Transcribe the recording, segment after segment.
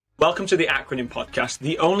Welcome to the Acronym Podcast,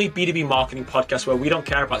 the only B2B marketing podcast where we don't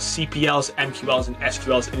care about CPLs, MQLs, and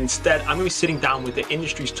SQLs, and instead I'm going to be sitting down with the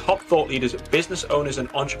industry's top thought leaders, business owners, and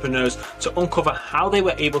entrepreneurs to uncover how they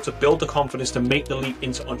were able to build the confidence to make the leap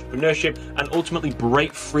into entrepreneurship and ultimately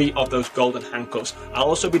break free of those golden handcuffs. I'll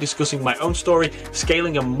also be discussing my own story,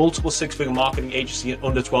 scaling a multiple six-figure marketing agency in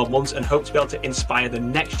under 12 months, and hope to be able to inspire the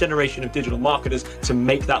next generation of digital marketers to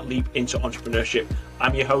make that leap into entrepreneurship.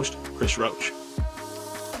 I'm your host, Chris Roach.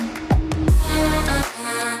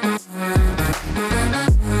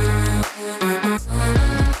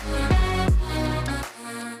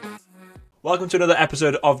 Welcome to another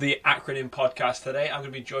episode of the Acronym Podcast. Today I'm going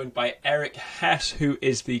to be joined by Eric Hess, who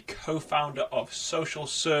is the co-founder of Social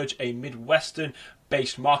Surge, a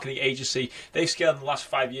Midwestern-based marketing agency. They've scaled in the last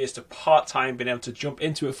 5 years to part-time, been able to jump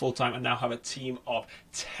into it full-time, and now have a team of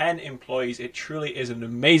 10 employees. It truly is an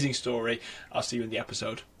amazing story. I'll see you in the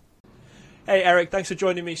episode. Hey Eric, thanks for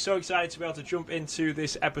joining me. So excited to be able to jump into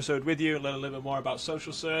this episode with you and learn a little bit more about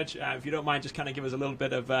Social Surge. If you don't mind, just kind of give us a little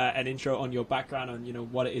bit of an intro on your background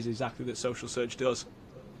and what it is exactly that Social Surge does.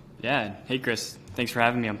 Yeah, hey Chris, thanks for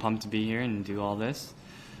having me. I'm pumped to be here and do all this.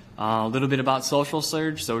 A little bit about Social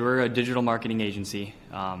Surge. So we're a digital marketing agency.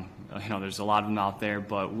 There's a lot of them out there,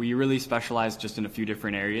 but we really specialize just in a few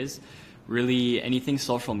different areas. Really anything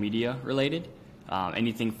social media related.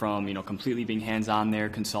 Anything from completely being hands-on there,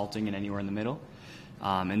 consulting, and anywhere in the middle,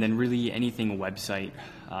 and then really anything website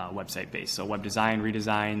based. So web design,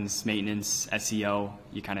 redesigns, maintenance, SEO,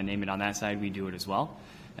 you kind of name it on that side, we do it as well.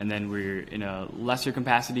 And then we're in a lesser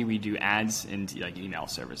capacity, we do ads and like email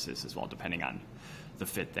services as well, depending on the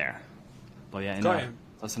fit there. But yeah,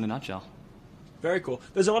 that's in a nutshell. Very cool.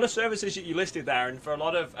 There's a lot of services that you listed there, and for a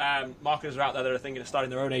lot of marketers out there that are thinking of starting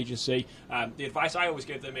their own agency, the advice I always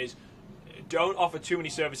give them is, don't offer too many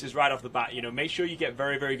services right off the bat. Make sure you get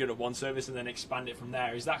very, very good at one service and then expand it from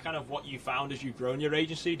there. Is that kind of what you found as you've grown your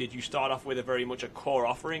agency? Did you start off with a very much a core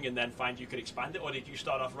offering and then find you could expand it? Or did you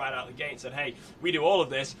start off right out the gate and said, hey, we do all of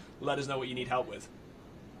this, let us know what you need help with?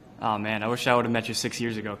 Oh man, I wish I would have met you 6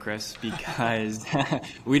 years ago, Chris, because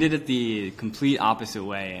we did it the complete opposite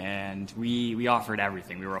way, and we offered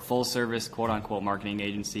everything. We were a full service, quote unquote, marketing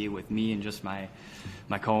agency with me and just my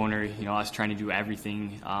co-owner, us trying to do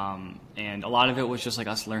everything. And a lot of it was just like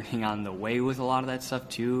us learning on the way with a lot of that stuff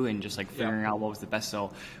too, and just like figuring out what was the best.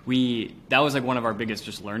 So that was like one of our biggest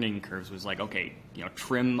just learning curves was like, okay,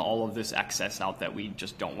 trim all of this excess out that we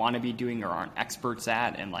just don't want to be doing or aren't experts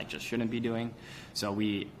at and like just shouldn't be doing. So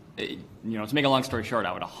to make a long story short,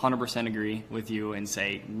 I would 100% agree with you and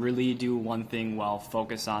say really do one thing well,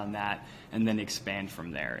 focus on that, and then expand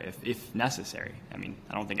from there if necessary. I mean,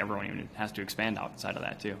 I don't think everyone even has to expand outside of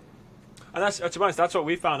that too. And that's, to be honest, that's what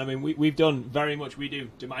we found. I mean, we've done very much, we do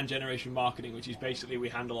demand generation marketing, which is basically we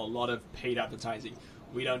handle a lot of paid advertising.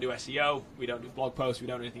 We don't do SEO, we don't do blog posts, we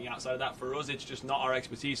don't do anything outside of that. For us, it's just not our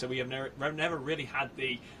expertise, so we have never really had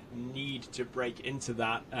the need to break into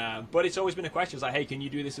that. But it's always been a question. It's like, hey, can you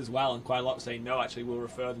do this as well? And quite a lot say, no, actually, we'll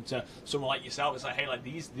refer them to someone like yourself. It's like, hey, like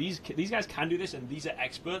these guys can do this, and these are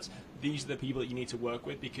experts. These are the people that you need to work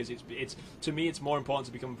with, because it's to me, it's more important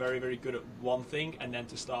to become very, very good at one thing and then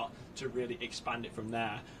to start to really expand it from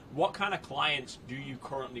there. What kind of clients do you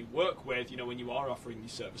currently work with, when you are offering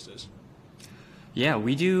these services? Yeah,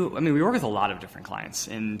 we do. I mean, we work with a lot of different clients,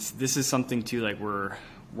 and this is something too, like we're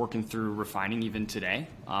working through refining even today.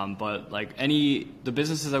 But like the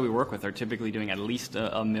businesses that we work with are typically doing at least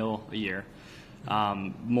a mil a year.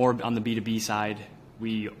 More on the B2B side,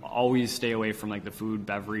 we always stay away from like the food,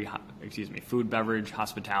 beverage,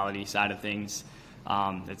 hospitality side of things.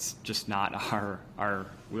 It's just not our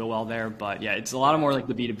wheel well there. But yeah, it's a lot of more like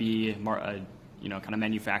the B2B, more kind of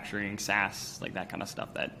manufacturing, SaaS, like that kind of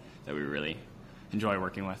stuff that we really enjoy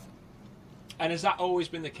working with. And has that always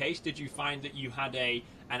been the case? Did you find that you had an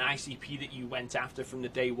ICP that you went after from the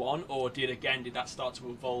day one, or did that start to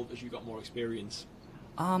evolve as you got more experience?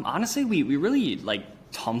 Honestly, we really like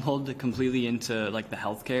tumbled completely into like the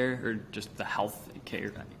healthcare or just the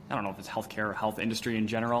healthcare. I don't know if it's healthcare or health industry in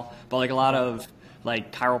general, but like a lot of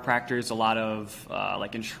like chiropractors, a lot of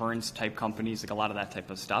like insurance type companies, like a lot of that type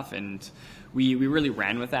of stuff. And we really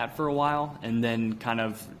ran with that for a while, and then kind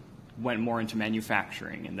of went more into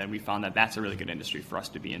manufacturing, and then we found that that's a really good industry for us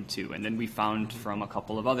to be in too. And then we found from a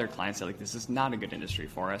couple of other clients that like this is not a good industry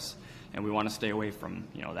for us, and we want to stay away from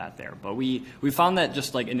that there. But we found that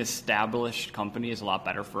just like an established company is a lot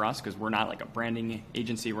better for us, because we're not like a branding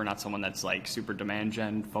agency. We're not someone that's like super demand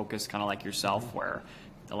gen focused, kind of like yourself, where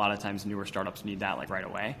a lot of times newer startups need that like right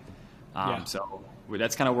away. So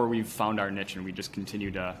that's kind of where we've found our niche, and we just continue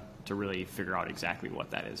to really figure out exactly what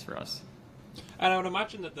that is for us. And I would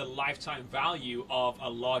imagine that the lifetime value of a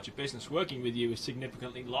larger business working with you is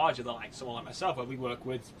significantly larger than like someone like myself, where we work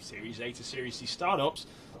with Series A to Series C startups.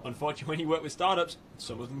 Unfortunately, when you work with startups,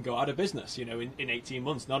 some of them go out of business, in 18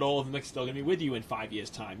 months. Not all of them are still going to be with you in 5 years'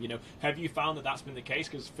 time. Have you found that that's been the case?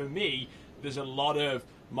 Because for me, there's a lot of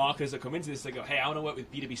marketers that come into this, they go, hey, I want to work with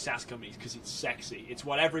B2B SaaS companies because it's sexy. It's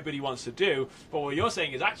what everybody wants to do. But what you're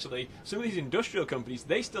saying is actually some of these industrial companies,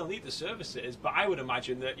 they still need the services, but I would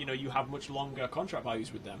imagine that, you have much longer contract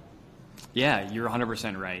values with them. Yeah, you're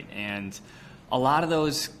 100% right. And a lot of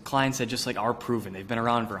those clients that just like are proven, they've been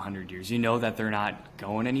around for 100 years. You know that they're not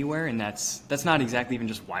going anywhere, and that's not exactly even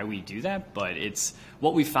just why we do that, but it's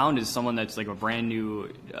what we found is someone that's like a brand new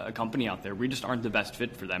company out there. We just aren't the best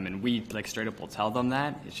fit for them, and we like straight up will tell them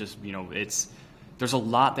that. It's just, there's a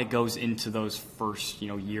lot that goes into those first,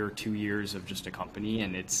 year, 2 years of just a company,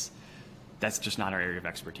 and that's just not our area of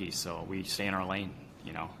expertise. So we stay in our lane.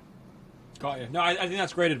 Got you. No, I think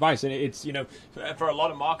that's great advice, and it's for a lot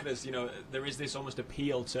of marketers, there is this almost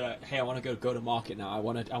appeal to, hey, I want to go to market now. I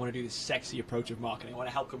want to do this sexy approach of marketing. I want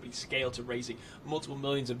to help companies scale to raising multiple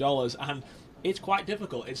millions of dollars, and it's quite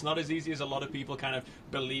difficult. It's not as easy as a lot of people kind of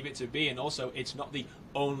believe it to be, and also it's not the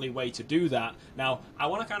only way to do that. Now, I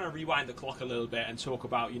want to kind of rewind the clock a little bit and talk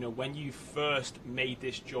about when you first made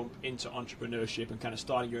this jump into entrepreneurship and kind of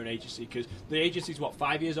starting your own agency, because the agency's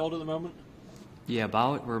 5 years old at the moment. Yeah,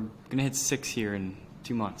 we're going to hit 6 here in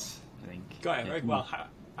 2 months, I think. Got it, right. Well,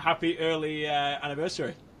 happy early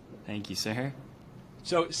anniversary. Thank you, sir.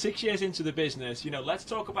 So 6 years into the business, let's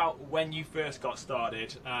talk about when you first got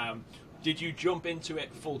started. Did you jump into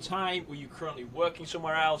it full time? Were you currently working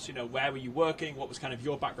somewhere else? Where were you working? What was kind of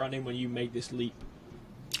your background in when you made this leap?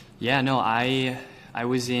 Yeah, no, I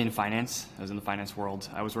was in finance. I was in the finance world.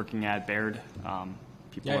 I was working at Baird.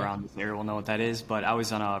 People around this area will know what that is, but I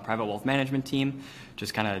was on a private wealth management team,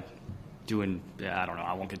 just kind of doing, I don't know,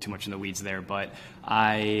 I won't get too much in the weeds there, but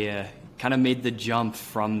I kind of made the jump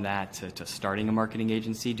from that to starting a marketing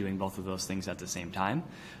agency, doing both of those things at the same time.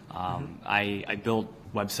 I built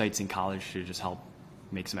websites in college to just help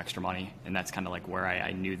make some extra money, and that's kind of like where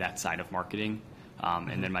I knew that side of marketing.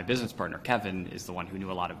 And then my business partner, Kevin, is the one who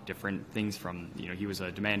knew a lot of different things from, he was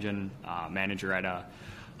a demand gen manager at a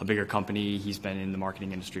bigger company. He's been in the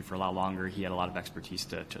marketing industry for a lot longer. He had a lot of expertise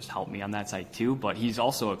to just help me on that side too, but he's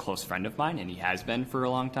also a close friend of mine, and he has been for a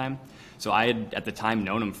long time. So I had at the time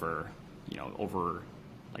known him for, over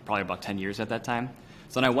like probably about 10 years at that time.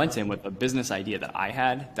 So then I went in with a business idea that I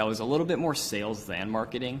had that was a little bit more sales than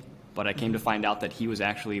marketing, but I came to find out that he was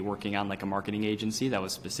actually working on like a marketing agency that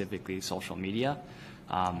was specifically social media.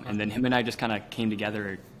 And then him and I just kind of came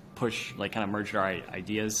together, kind of merged our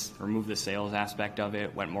ideas, removed the sales aspect of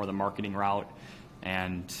it, went more the marketing route,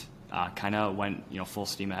 and kind of went full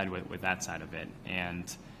steam ahead with that side of it.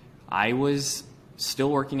 And I was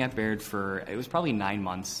still working at Baird it was probably 9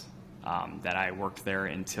 months that I worked there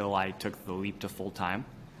until I took the leap to full time.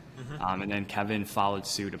 And then Kevin followed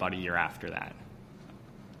suit about a year after that.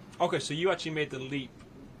 Okay, so you actually made the leap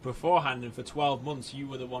beforehand, and for 12 months you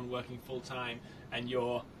were the one working full time, and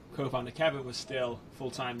your co-founder Kevin was still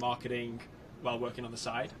full-time marketing while working on the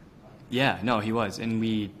side? Yeah, no, he was. And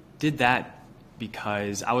we did that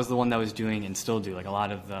because I was the one that was doing and still do like a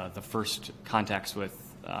lot of the first contacts with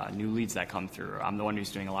new leads that come through. I'm the one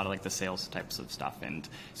who's doing a lot of like the sales types of stuff. And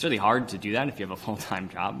it's really hard to do that if you have a full-time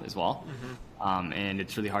job as well. And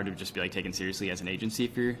it's really hard to just be like taken seriously as an agency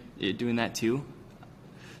if you're doing that too.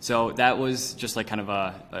 So that was just like kind of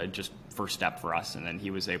a just first step for us, and then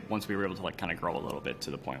once we were able to like kind of grow a little bit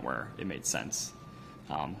to the point where it made sense,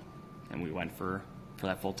 and we went for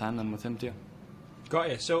that full time then with him too. Got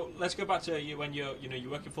you. So let's go back to you when you're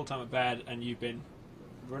working full time at Baird, and you've been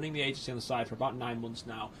running the agency on the side for about 9 months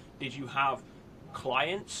now. Did you have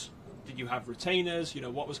clients? Did you have retainers?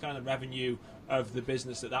 What was kind of the revenue of the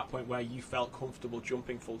business at that point where you felt comfortable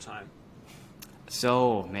jumping full time?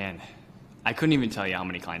 So man, I couldn't even tell you how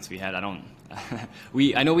many clients we had. I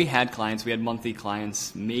know we had clients. We had monthly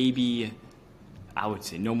clients, maybe I would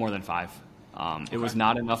say no more than 5. It was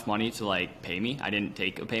not enough money to like pay me. I didn't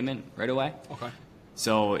take a payment right away. Okay.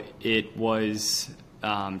 So it was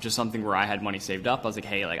just something where I had money saved up. I was like,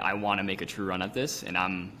 hey, like I want to make a true run at this, and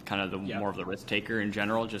I'm kind of more of the risk taker in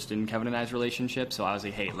general, just in Kevin and I's relationship. So I was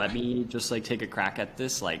like, hey, let me just like take a crack at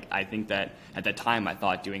this. Like I think that at that time I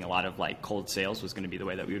thought doing a lot of like cold sales was going to be the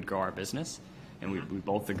way that we would grow our business, and we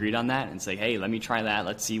both agreed on that. And say, hey, let me try that.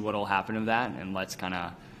 Let's see what'll happen of that, and let's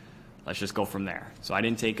just go from there. So I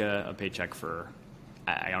didn't take a paycheck for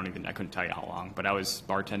I couldn't tell you how long, but I was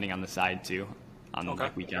bartending on the side too. On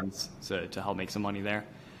like weekends to help make some money there,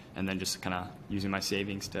 and then just kind of using my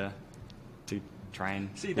savings to try and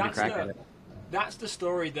get a crack at it. that's the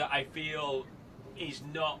story that I feel is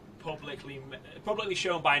not publicly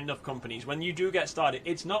shown by enough companies. When you do get started,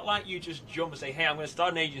 it's not like you just jump and say, hey, I'm going to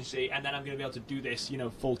start an agency and then I'm going to be able to do this,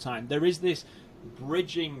 full time. There is this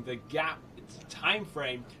bridging the gap time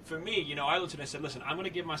frame. For me, I looked at it and said, listen, I'm going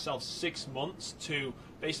to give myself 6 months to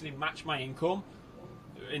basically match my income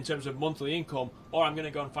in terms of monthly income, or I'm going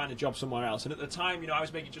to go and find a job somewhere else. And at the time, I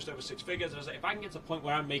was making just over 6 figures. And I was like, if I can get to a point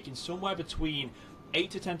where I'm making somewhere between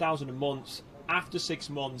 8 to 10,000 a month after 6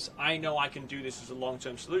 months, I know I can do this as a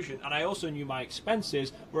long-term solution. And I also knew my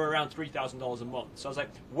expenses were around $3,000 a month. So I was like,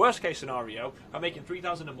 worst case scenario, I'm making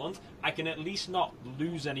 $3,000 a month. I can at least not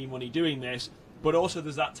lose any money doing this. But also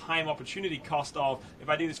there's that time opportunity cost of, if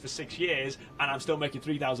I do this for 6 years and I'm still making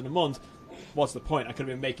 $3,000 a month, what's the point? I could have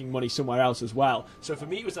been making money somewhere else as well. So for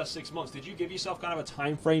me, it was that 6 months. Did you give yourself kind of a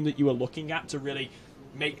time frame that you were looking at to really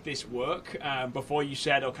make this work before you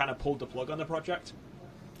said or kind of pulled the plug on the project?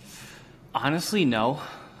 Honestly, no.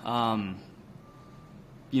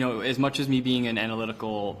 As much as me being an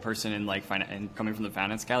analytical person and and coming from the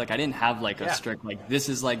finance guy, I didn't have a strict this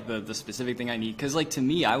is the specific thing I need. Because to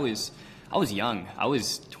me, I was young. I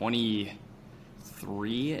was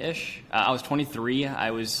 23-ish. I was 23.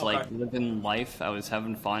 I was living life. I was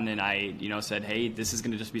having fun, and I said, hey, this is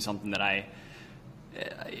going to just be something that I'm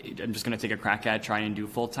just going to take a crack at, try and do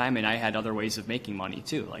full time. And I had other ways of making money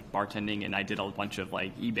too, like bartending, and I did a bunch of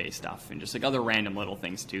eBay stuff and just other random little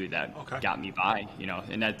things too that got me by,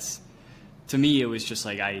 and that's, to me, it was just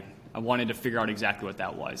I wanted to figure out exactly what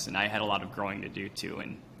that was. And I had a lot of growing to do too.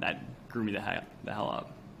 And that grew me the hell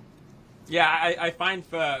up. Yeah, I find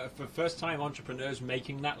for first-time entrepreneurs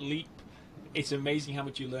making that leap, it's amazing how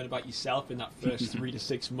much you learn about yourself in that first 3 to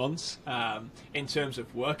 6 months, in terms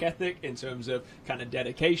of work ethic, in terms of kind of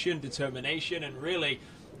dedication, determination, and really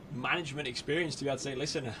management experience to be able to say,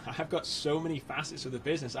 listen, I've got so many facets of the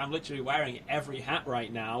business. I'm literally wearing every hat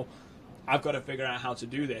right now. I've got to figure out how to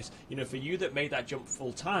do this. For you that made that jump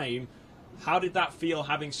full-time, how did that feel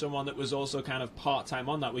having someone that was also kind of part-time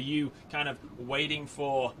on that? Were you kind of waiting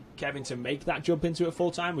for Kevin to make that jump into it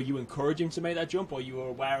full-time? Were you encouraging him to make that jump? Or you were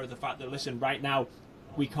aware of the fact that, listen, right now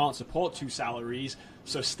we can't support 2 salaries,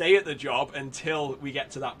 so stay at the job until we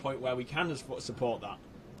get to that point where we can support that?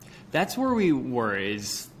 That's where we were,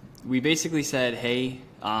 is we basically said, hey,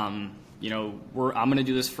 I'm going to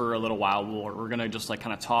do this for a little while. We're going to just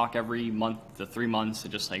kind of talk every month to 3 months to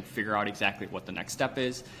just figure out exactly what the next step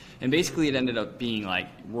is. And basically it ended up being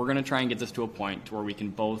we're going to try and get this to a point to where we can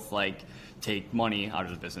both take money out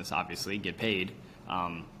of the business, obviously, get paid.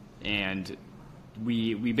 And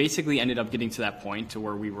we basically ended up getting to that point to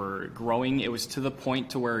where we were growing. It was to the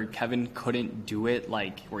point to where Kevin couldn't do it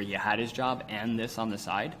where he had his job and this on the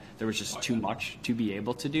side. There was just too much to be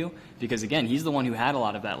able to do, because again, he's the one who had a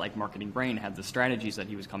lot of that marketing brain, had the strategies that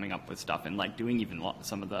he was coming up with stuff, and doing even a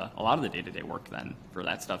lot of the day-to-day work then for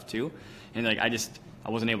that stuff too. And I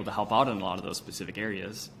wasn't able to help out in a lot of those specific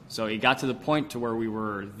areas. So it got to the point to where we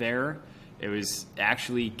were there. It was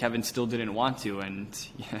actually, Kevin still didn't want to, and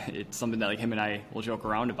it's something that him and I will joke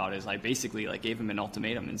around about, is I basically gave him an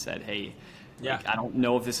ultimatum and said, hey, I don't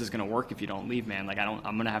know if this is going to work if you don't leave, man.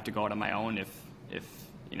 I'm going to have to go out on my own if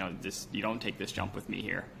you don't take this jump with me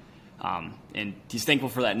here. And he's thankful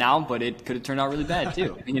for that now, but it could have turned out really bad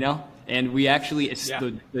too, And we actually,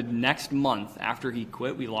 the next month after he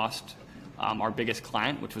quit, we lost our biggest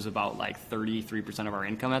client, which was about 33% of our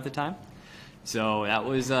income at the time. So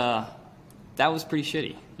that was pretty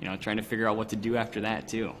shitty, trying to figure out what to do after that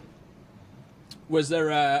too. Was there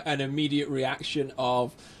an immediate reaction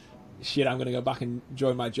of, shit, I'm going to go back and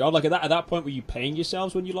join my job? At that point, were you paying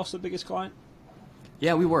yourselves when you lost the biggest client?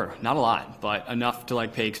 Yeah, we were. Not a lot, but enough to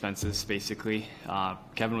pay expenses, basically.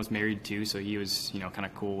 Kevin was married too, so he was, kind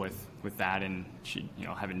of cool with that, and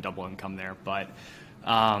having double income there. But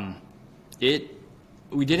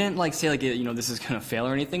we didn't say this is going to fail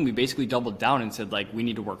or anything. We basically doubled down and said we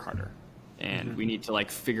need to work harder. And we need to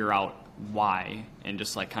figure out why, and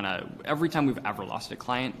just kind of every time we've ever lost a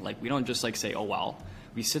client, we don't just say, oh well.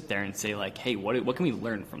 We sit there and say hey, what can we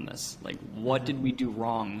learn from this? What did we do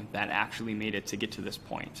wrong that actually made it to get to this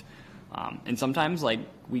point? And sometimes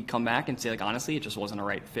we come back and say honestly, it just wasn't a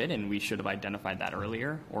right fit, and we should have identified that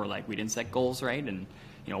earlier, or we didn't set goals right, and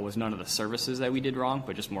it was none of the services that we did wrong,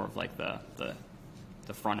 but just more of the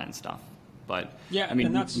front end stuff. But yeah, I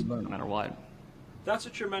mean, we learn no matter what. That's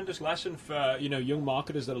a tremendous lesson for young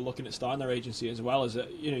marketers that are looking at starting their agency as well. Is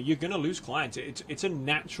that you're going to lose clients. It's a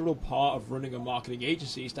natural part of running a marketing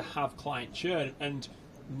agency is to have client churn, and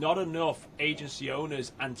not enough agency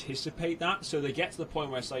owners anticipate that. So they get to the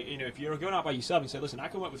point where it's if you're going out by yourself and say, listen, I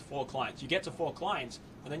can work with 4 clients. You get to 4 clients,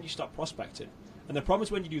 and then you stop prospecting. And the problem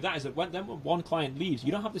is when you do that is that when one client leaves,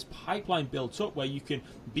 you don't have this pipeline built up where you can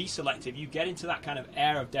be selective. You get into that kind of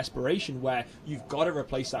air of desperation where you've got to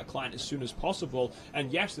replace that client as soon as possible.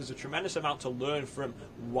 And yes, there's a tremendous amount to learn from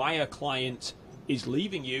why a client is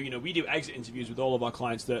leaving you. We do exit interviews with all of our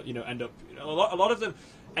clients that end up a lot of them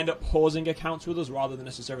end up pausing accounts with us rather than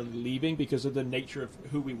necessarily leaving because of the nature of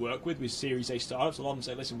who we work with Series A startups. A lot of them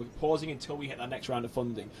say, listen, we're pausing until we hit our next round of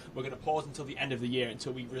funding. We're going to pause until the end of the year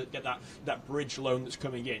until we get that bridge loan that's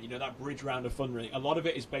coming in, that bridge round of fundraising. A lot of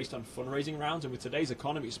it is based on fundraising rounds, and with today's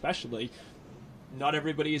economy especially, not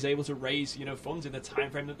everybody is able to raise funds in the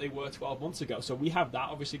time frame that they were 12 months ago. So we have that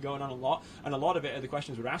obviously going on a lot, and a lot of it, the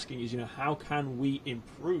questions we're asking is, how can we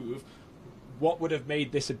improve what would have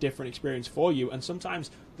made this a different experience for you? And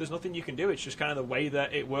sometimes there's nothing you can do. It's just kind of the way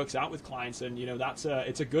that it works out with clients. And,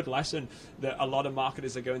 it's a good lesson that a lot of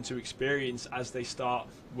marketers are going to experience as they start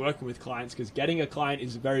working with clients, because getting a client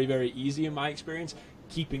is very, very easy in my experience.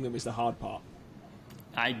 Keeping them is the hard part.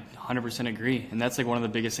 I 100% agree. And that's like one of the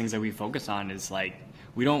biggest things that we focus on is like,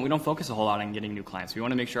 we don't focus a whole lot on getting new clients. We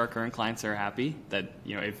want to make sure our current clients are happy, that,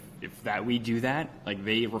 if that we do that, like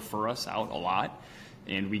they refer us out a lot.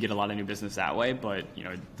 And we get a lot of new business that way. But,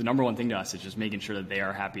 the number one thing to us is just making sure that they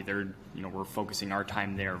are happy. They're, we're focusing our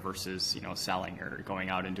time there versus, selling or going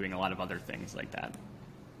out and doing a lot of other things like that.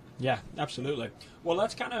 Yeah, absolutely. Well,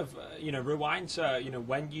 let's kind of, rewind to,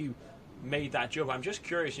 when you made that jump. I'm just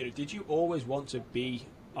curious, did you always want to be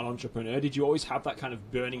an entrepreneur? Did you always have that kind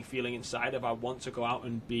of burning feeling inside of, I want to go out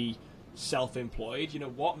and be self-employed?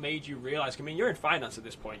 What made you realize, you're in finance at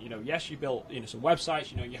this point, yes, you built some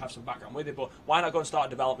websites, you have some background with it, but why not go and start a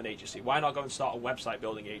development agency? Why not go and start a website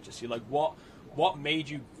building agency? Like what made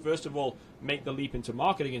you, first of all, make the leap into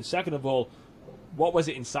marketing, and second of all, what was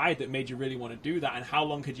it inside that made you really want to do that, and how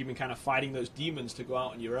long had you been kind of fighting those demons to go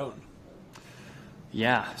out on your own?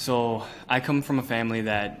 Yeah, so I come from a family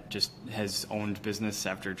that just has owned business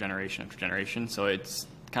after generation, so it's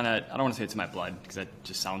kind of, I don't want to say it's in my blood because that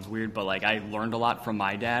just sounds weird, but like I learned a lot from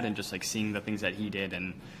my dad and just like seeing the things that he did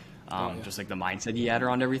and just like the mindset he had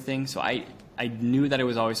around everything. So I knew that it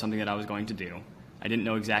was always something that I was going to do. I didn't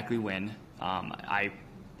know exactly when.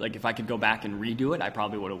 If I could go back and redo it, I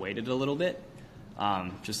probably would have waited a little bit,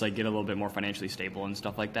 just like get a little bit more financially stable and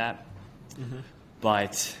stuff like that. Mm-hmm.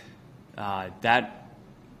 But that's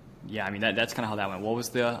kind of how that went. What was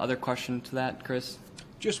the other question to that, Chris?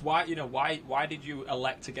 Just why did you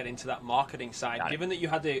elect to get into that marketing side? Given that you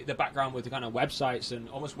had the background with the kind of websites and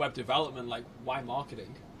almost web development, like why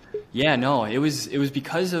marketing? Yeah, no, it was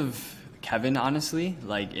because of Kevin, honestly.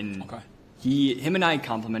 Him and I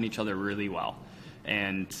complement each other really well,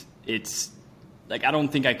 and it's like I don't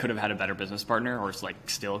think I could have had a better business partner, or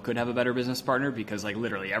still could have a better business partner, because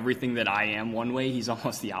literally everything that I am one way, he's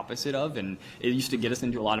almost the opposite of, and it used to get us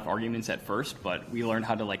into a lot of arguments at first, but we learned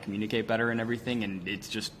how to communicate better and everything, and it's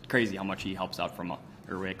just crazy how much he helps out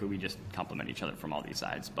we just complement each other from all these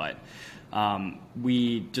sides. But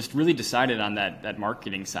we just really decided on that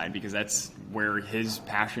marketing side because that's where his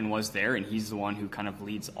passion was there, and he's the one who kind of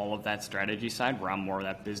leads all of that strategy side, where I'm more of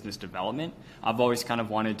that business development. I've always kind of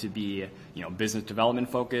wanted to be, business development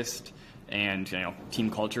focused and,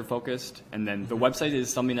 team culture focused. And then the website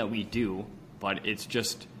is something that we do, but it's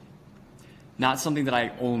just not something that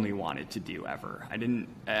I only wanted to do ever.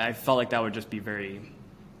 I felt like that would just be very,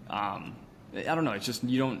 I don't know. It's just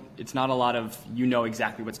it's not a lot of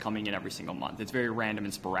exactly what's coming in every single month. It's very random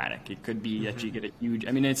and sporadic. It could be that you get a huge.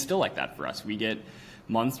 It's still like that for us. We get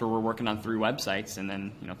months where we're working on 3 websites, and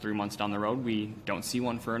then 3 months down the road we don't see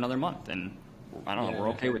one for another month, and I don't know. We're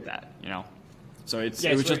okay with that. So it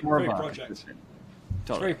was just more of a project. Totally.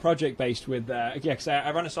 It's very project based with because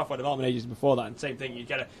I ran a software development agency before that, and same thing. You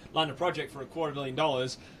land a project for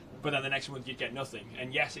 $250,000. But then the next month you'd get nothing.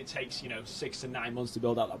 And yes, it takes 6 to 9 months to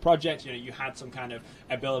build out that project. You had some kind of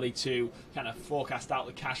ability to kind of forecast out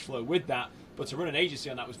the cash flow with that. But to run an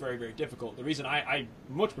agency on that was very, very difficult. The reason I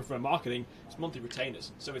much prefer marketing is monthly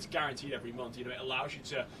retainers. So it's guaranteed every month. It allows you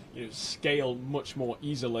to scale much more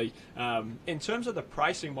easily. In terms of the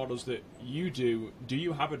pricing models that you do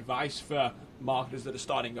you have advice for marketers that are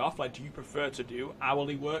starting off? Do you prefer to do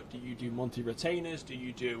hourly work? Do you do monthly retainers? Do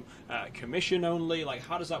you do commission only?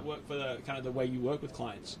 How does that work for the way you work with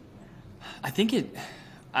clients? I think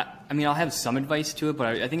I'll have some advice to it,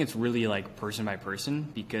 but I think it's really person by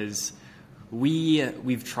person, because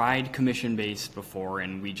we've tried commission based before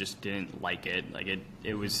and we just didn't like it.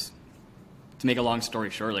 It was, to make a long story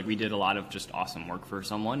short, we did a lot of just awesome work for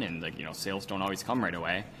someone, and sales don't always come right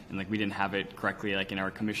away, and we didn't have it correctly in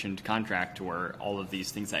our commissioned contract, to where all of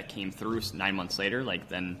these things that came through 9 months later,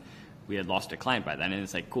 then we had lost a client by then, and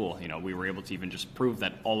it's cool, we were able to even just prove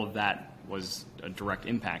that all of that was a direct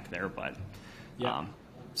impact there. But Yeah.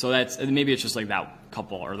 so that's, maybe it's just like that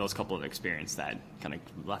couple or those couple of experience that kind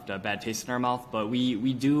of left a bad taste in our mouth. But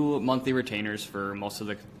we do monthly retainers for most of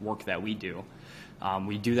the work that we do.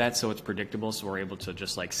 We do that so it's predictable, so we're able to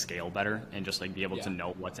just like scale better and just like be able to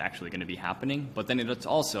know what's actually going to be happening. But then it's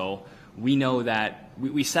also, we know that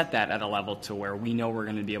we set that at a level to where we know we're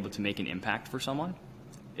going to be able to make an impact for someone.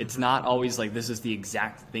 It's not always like this is the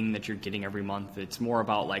exact thing that you're getting every month. It's more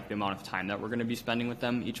about like the amount of time that we're going to be spending with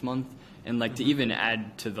them each month. And like to even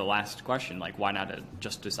add to the last question, like why not a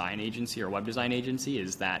just design agency or web design agency,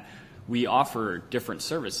 is that we offer different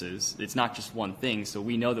services. It's not just one thing, so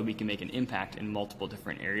we know that we can make an impact in multiple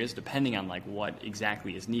different areas depending on like what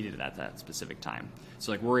exactly is needed at that specific time.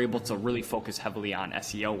 So like we're able to really focus heavily on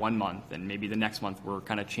SEO one month, and maybe the next month we're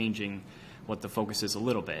kind of changing what the focus is a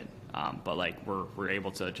little bit, but like we're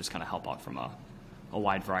able to just kind of help out from a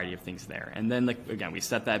wide variety of things there. And then like again, we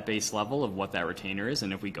set that base level of what that retainer is,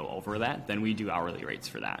 and if we go over that, then we do hourly rates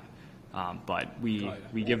for that. But we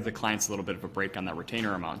give the clients a little bit of a break on that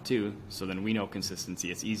retainer amount too, so then we know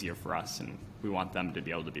consistency is easier for us, and we want them to be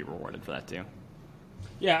able to be rewarded for that too.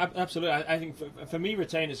 Yeah, absolutely. I think for me,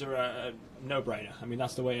 retainers are a no-brainer. I mean,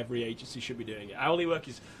 that's the way every agency should be doing it. Hourly work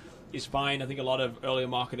is fine. I think a lot of earlier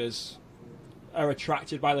marketers are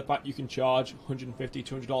attracted by the fact you can charge $150,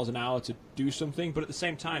 $200 an hour to do something, but at the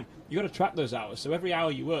same time, you got to track those hours. So every hour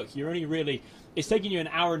you work, you're only really, it's taking you an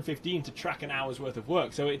hour and 15 to track an hour's worth of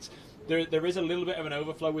work. So it's there is a little bit of an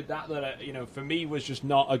overflow with that for me was just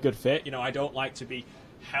not a good fit. I don't like to be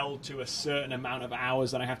held to a certain amount of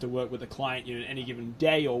hours that I have to work with a client in any given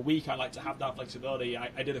day or week. I like to have that flexibility.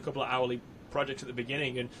 I did a couple of hourly projects at the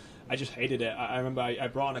beginning, and I just hated it. I remember I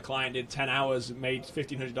brought on a client, did 10 hours, made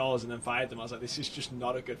 $1,500, and then fired them. I was like, this is just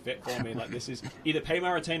not a good fit for me. Like, this is either pay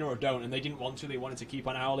my retainer or don't. And they didn't want to. They wanted to keep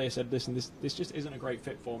on hourly. I said, listen, this just isn't a great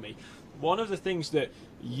fit for me. One of the things that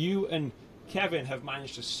you and Kevin have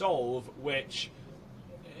managed to solve, which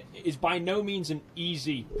is by no means an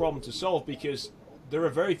easy problem to solve, because there are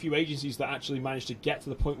very few agencies that actually manage to get to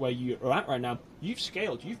the point where you are at right now. You've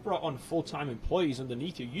scaled. You've brought on full-time employees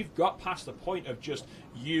underneath you. You've got past the point of just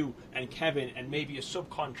you and Kevin and maybe a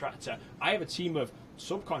subcontractor. I have a team of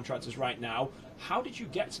subcontractors right now. How did you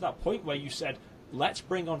get to that point where you said, let's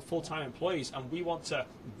bring on full-time employees and we want to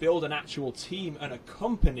build an actual team and a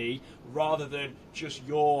company rather than just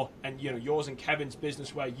yours and Kevin's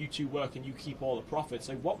business where you two work and you keep all the profits?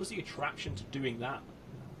 Like, what was the attraction to doing that?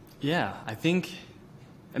 Yeah,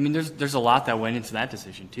 I mean, there's a lot that went into that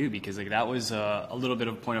decision too, because like that was a little bit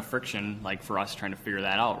of a point of friction, like for us trying to figure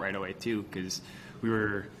that out right away too, because we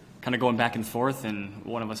were kind of going back and forth, and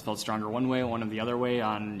one of us felt stronger one way, one of the other way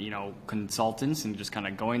on consultants, and just kind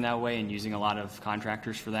of going that way and using a lot of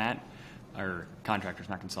contractors for that, or contractors,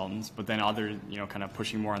 not consultants, but then other kind of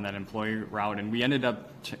pushing more on that employee route, and we ended up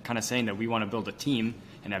kind of saying that we want to build a team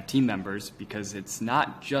and have team members, because it's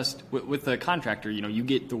not just with the contractor, you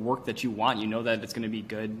get the work that you want, that it's going to be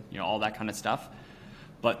good, all that kind of stuff,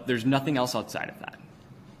 but there's nothing else outside of that.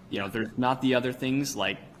 There's not the other things,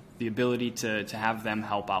 like the ability to have them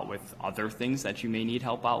help out with other things that you may need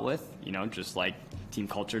help out with, just like team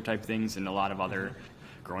culture type things and a lot of other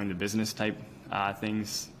growing the business type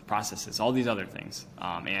things, processes, all these other things.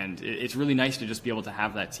 And it's really nice to just be able to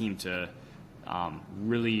have that team to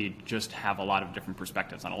really just have a lot of different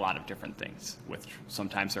perspectives on a lot of different things, which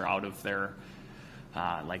sometimes they're out of their,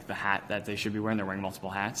 like the hat that they should be wearing. They're wearing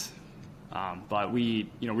multiple hats. But we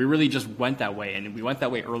really just went that way, and we went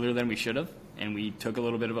that way earlier than we should have. And we took a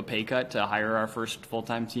little bit of a pay cut to hire our first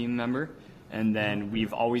full-time team member. And then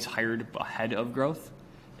we've always hired ahead of growth.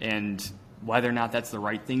 And whether or not that's the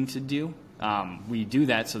right thing to do, we do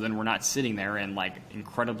that so then we're not sitting there and like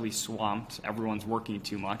incredibly swamped. Everyone's working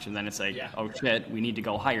too much. And then it's like, oh shit, we need to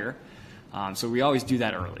go hire. So we always do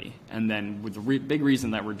that early. And then with the big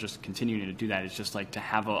reason that we're just continuing to do that is just like to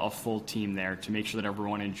have a full team there to make sure that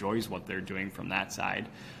everyone enjoys what they're doing from that side.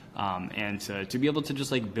 And to be able to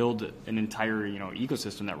just like build an entire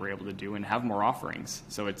ecosystem that we're able to do and have more offerings.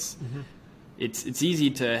 So it's easy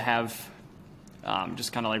to have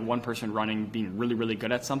just kind of like one person running, being really, really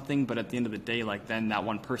good at something, but at the end of the day, like then that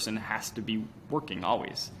one person has to be working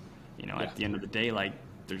always. At the end of the day, like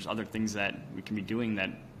there's other things that we can be doing that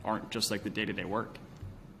aren't just like the day-to-day work.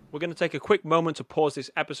 We're going to take a quick moment to pause this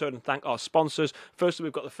episode and thank our sponsors. Firstly,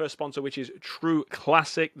 we've got the first sponsor, which is True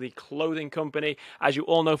Classic, the clothing company. As you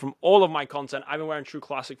all know from all of my content, I've been wearing True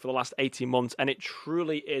Classic for the last 18 months, and it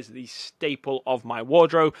truly is the staple of my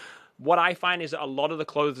wardrobe. What I find is that a lot of the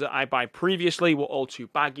clothes that I buy previously were all too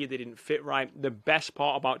baggy. They didn't fit right. The best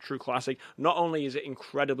part about True Classic, not only is it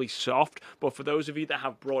incredibly soft, but for those of you that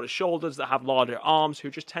have broader shoulders, that have larger arms, who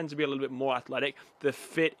just tend to be a little bit more athletic, the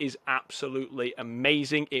fit is absolutely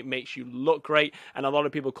amazing. It makes you look great. And a lot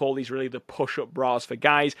of people call these really the push-up bras for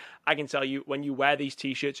guys. I can tell you, when you wear these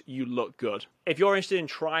t-shirts, you look good. If you're interested in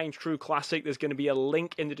trying True Classic, there's going to be a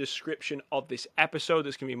link in the description of this episode.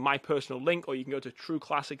 There's going to be my personal link, or you can go to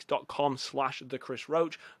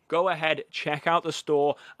trueclassics.com/thechrisroach. Go ahead, check out the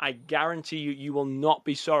store. I guarantee you, you will not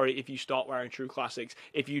be sorry if you start wearing True Classics.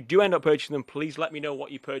 If you do end up purchasing them, please let me know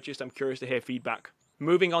what you purchased. I'm curious to hear feedback.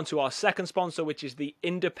 Moving on to our second sponsor, which is the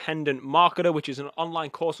Independent Marketer, which is an online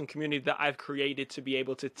course and community that I've created to be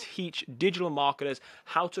able to teach digital marketers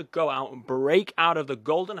how to go out and break out of the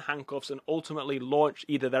golden handcuffs and ultimately launch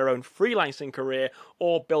either their own freelancing career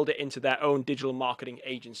or build it into their own digital marketing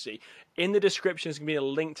agency. In the description is going to be a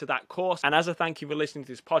link to that course. And as a thank you for listening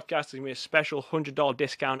to this podcast, there's going to be a special $100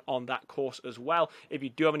 discount on that course as well. If you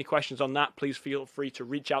do have any questions on that, please feel free to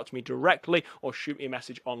reach out to me directly or shoot me a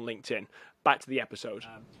message on LinkedIn. Back to the episode.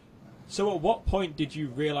 So at what point did you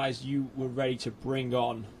realize you were ready to bring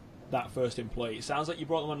on that first employee? It sounds like you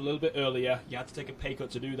brought them on a little bit earlier. You had to take a pay cut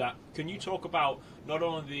to do that. Can you talk about not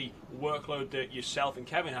only the workload that yourself and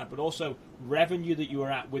Kevin had, but also revenue that you were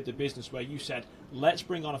at with the business, where you said, let's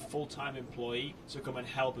bring on a full-time employee to come and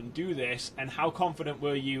help and do this? And how confident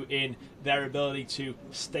were you in their ability to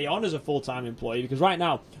stay on as a full-time employee? Because right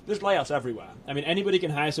now, there's layoffs everywhere. I mean, anybody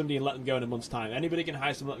can hire somebody and let them go in a month's time. Anybody can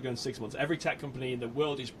hire somebody and let them go in 6 months. Every tech company in the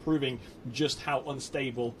world is proving just how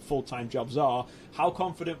unstable full-time jobs are. How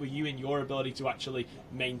confident were you in your ability to actually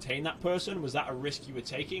maintain that person? Was that a risk you were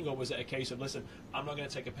taking, or was it a case of, listen, I'm not going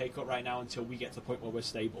to take a pay cut right now until we get to the point where we're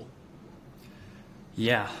stable?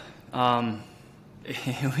 Yeah.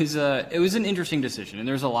 It was an interesting decision, and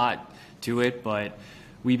there's a lot to it, but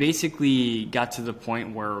we basically got to the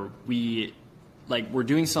point where we're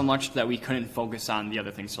doing so much that we couldn't focus on the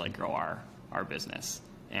other things to grow our business.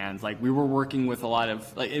 And we were working with a lot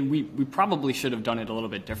of and we probably should have done it a little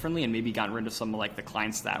bit differently and maybe gotten rid of some of the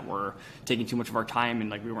clients that were taking too much of our time and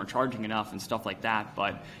we weren't charging enough and stuff like that.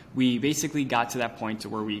 But we basically got to that point to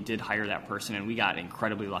where we did hire that person, and we got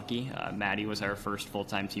incredibly lucky. Maddie was our first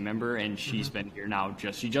full-time team member, and she's been here now.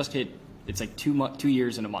 She just hit, it's 2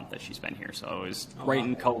 years and a month that she's been here. So it was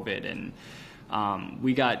in COVID, and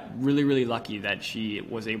we got really, really lucky that she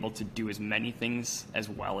was able to do as many things as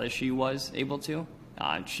well as she was able to.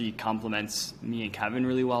 She complements me and Kevin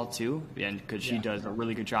really well too, and because she does a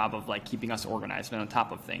really good job of keeping us organized and on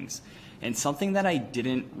top of things. And something that I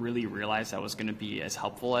didn't really realize that was going to be as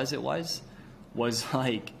helpful as it was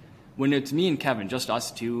when it's me and Kevin, just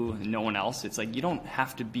us two, and no one else. It's you don't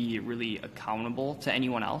have to be really accountable to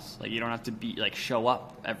anyone else. You don't have to be show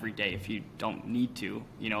up every day if you don't need to.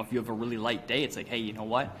 If you have a really light day, it's hey, you know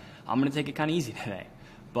what? I'm going to take it kind of easy today.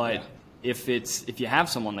 But if you have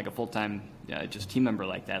someone a full-time just team member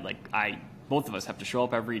like that, both of us have to show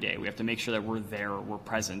up every day. We have to make sure that we're there, we're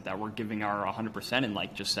present, that we're giving our 100%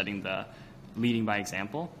 and just setting the leading by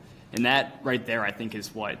example. And that right there, I think,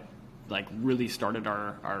 is what really started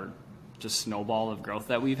our just snowball of growth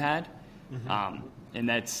that we've had. And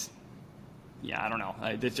that's, I don't know,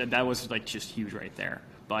 that was just huge right there.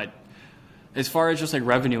 But as far as just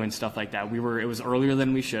revenue and stuff like that, it was earlier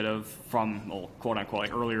than we should have, from quote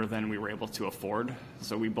unquote earlier than we were able to afford.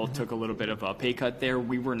 So we both took a little bit of a pay cut there.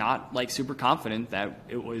 We were not super confident that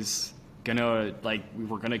it was gonna we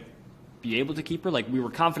were gonna be able to keep her. We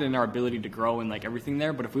were confident in our ability to grow and everything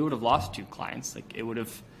there. But if we would have lost 2 clients, it would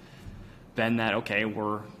have been that, okay,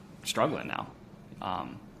 we're struggling now,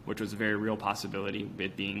 which was a very real possibility,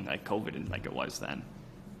 it being COVID and it was then.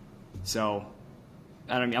 So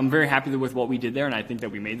I'm very happy with what we did there, and I think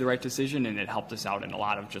that we made the right decision, and it helped us out in a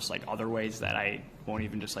lot of just other ways that I won't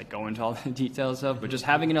even just go into all the details of, but just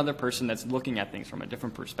having another person that's looking at things from a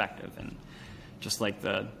different perspective, and just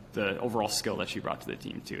the overall skill that she brought to the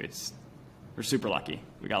team too. We're super lucky.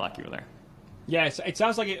 We got lucky with her. Yeah, it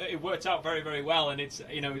sounds like it worked out very, very well, and it's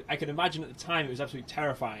I can imagine at the time it was absolutely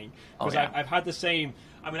terrifying, because I've had the same.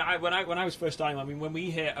 When I was first starting, when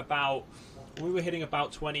we were hitting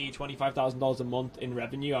about $20,000-$25,000 a month in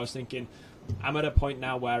revenue, I was thinking, I'm at a point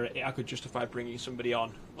now where I could justify bringing somebody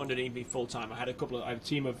on underneath me full time. I have a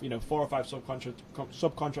team of 4 or 5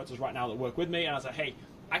 subcontractors right now that work with me, and I was like, hey,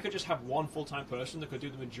 I could just have one full-time person that could do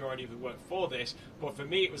the majority of the work for this. But for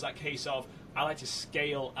me, it was that case of I like to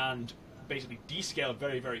scale and basically descale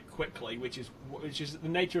very, very quickly, which is the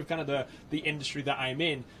nature of kind of the industry that I'm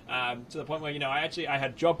in, to the point where I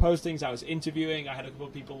had job postings, I was interviewing, I had a couple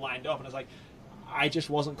of people lined up, and I was like, I just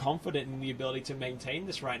wasn't confident in the ability to maintain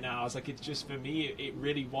this right now. I was like, it's just, for me, it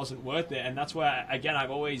really wasn't worth it. And that's why, again,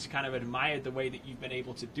 I've always kind of admired the way that you've been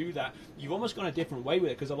able to do that. You've almost gone a different way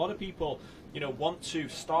with it, because a lot of people, want to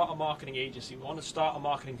start a marketing agency, want to start a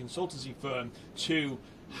marketing consultancy firm to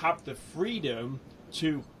have the freedom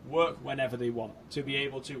to work whenever they want, to be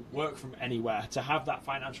able to work from anywhere, to have that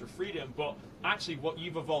financial freedom. But actually what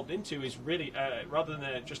you've evolved into is really, rather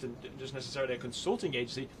than just necessarily a consulting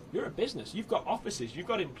agency, you're a business. You've got offices, you've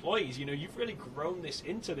got employees, you've really grown this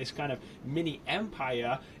into this kind of mini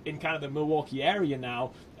empire in kind of the Milwaukee area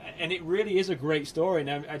now. And it really is a great story.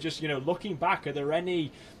 And I just, looking back, are there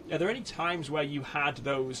any times where you had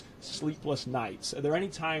those sleepless nights? Are there any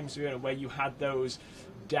times where you had those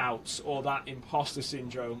doubts or that imposter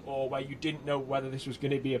syndrome, or where you didn't know whether this was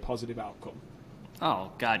going to be a positive outcome? Oh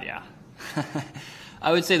God, yeah.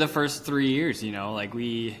 I would say the first 3 years,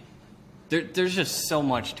 there's just so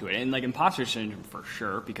much to it, and like imposter syndrome for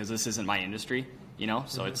sure, because this isn't my industry,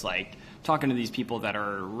 so it's like talking to these people that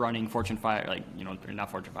are running Fortune 5,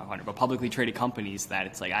 not Fortune 500, but publicly traded companies, that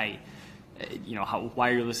it's like, why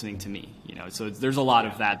are you listening to me? So there's a lot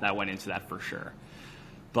of that went into that for sure.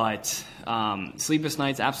 But sleepless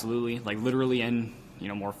nights, absolutely, like literally and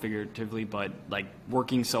more figuratively, but like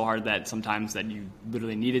working so hard that sometimes that you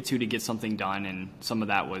literally needed to get something done, and some of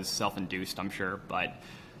that was self-induced, I'm sure. But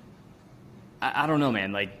I don't know,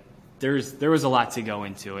 man. Like there was a lot to go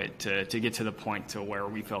into it to get to the point to where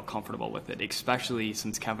we felt comfortable with it, especially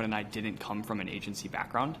since Kevin and I didn't come from an agency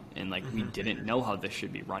background, and we didn't know how this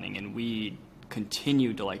should be running, and we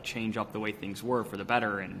continued to change up the way things were for the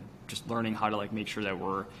better, and just learning how to make sure that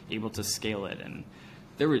we're able to scale it. And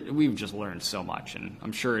we've just learned so much, and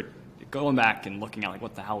I'm sure going back and looking at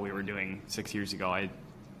what the hell we were doing 6 years ago, I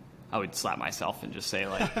would slap myself and just say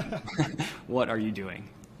what are you doing?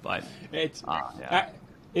 But it's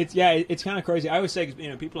kind of crazy. I always say,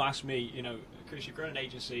 people ask me, Chris, you've grown an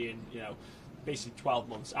agency in basically 12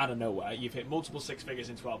 months out of nowhere. You've hit multiple six figures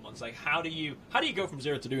in 12 months. How do you go from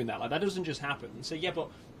zero to doing that? That doesn't just happen. And so, yeah, but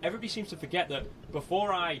everybody seems to forget that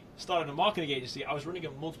before I started a marketing agency, I was running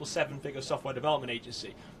a multiple seven-figure software development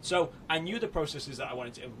agency. So I knew the processes that I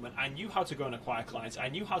wanted to implement. I knew how to go and acquire clients. I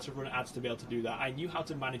knew how to run ads to be able to do that. I knew how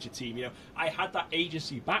to manage a team. I had that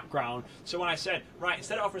agency background. So when I said, right,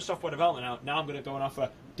 instead of offering software development now I'm going to go and offer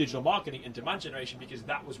digital marketing and demand generation, because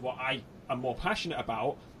that was what I am more passionate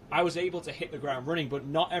about, I was able to hit the ground running. But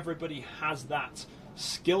not everybody has that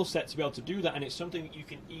skill set to be able to do that, and it's something that you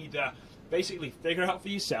can either basically figure out for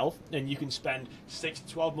yourself, and you can spend 6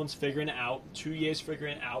 to 12 months figuring it out, 2 years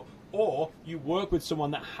figuring it out, or you work with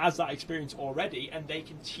someone that has that experience already and they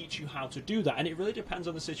can teach you how to do that. And it really depends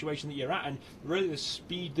on the situation that you're at, and really the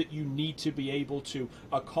speed that you need to be able to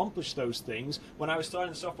accomplish those things. When I was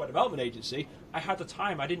starting the software development agency, I had the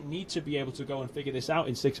time. I didn't need to be able to go and figure this out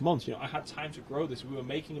in 6 months. I had time to grow this. We were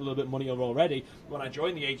making a little bit of money already. When I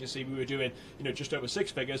joined the agency, we were doing just over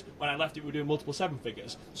 6 figures. When I left it, we were doing multiple 7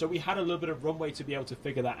 figures. So we had a little bit of runway to be able to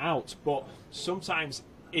figure that out. But sometimes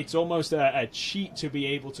it's almost a cheat to be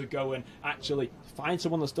able to go and actually find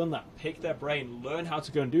someone that's done that, pick their brain, learn how to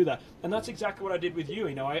go and do that. And that's exactly what I did with you.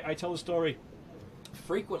 I tell the story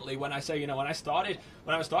frequently when I say, when I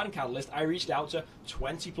was starting Catalyst, I reached out to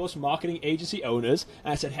 20 plus marketing agency owners,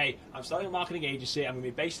 and I said, hey, I'm starting a marketing agency. I'm going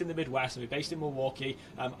to be based in the Midwest. I'm going to be based in Milwaukee.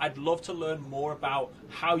 I'd love to learn more about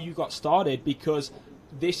how you got started, because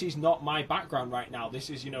this is not my background right now. This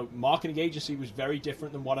is, marketing agency was very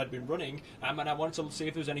different than what I'd been running, and I wanted to see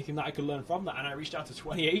if there was anything that I could learn from that. And I reached out to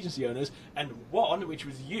 20 agency owners, and one, which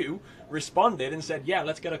was you, responded and said, yeah,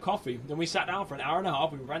 let's get a coffee. Then we sat down for an hour and a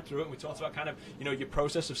half, we ran through it, and we talked about kind of, your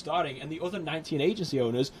process of starting. And the other 19 agency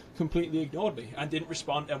owners completely ignored me and didn't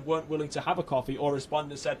respond and weren't willing to have a coffee, or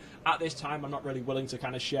respond and said, at this time, I'm not really willing to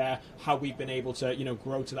kind of share how we've been able to,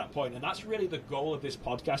 grow to that point. And that's really the goal of this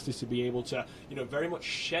podcast, is to be able to, very much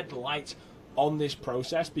shed light on this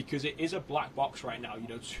process, because it is a black box right now.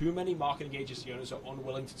 Too many marketing agency owners are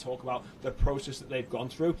unwilling to talk about the process that they've gone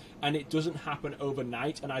through, and it doesn't happen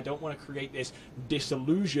overnight. And I don't want to create this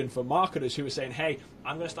disillusion for marketers who are saying, hey,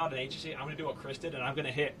 I'm going to start an agency, I'm going to do what Chris did, and I'm going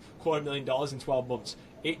to hit $250,000 in 12 months.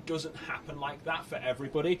 It doesn't happen like that for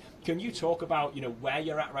everybody. Can you talk about, where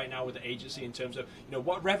you're at right now with the agency in terms of,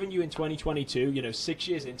 what revenue in 2022, 6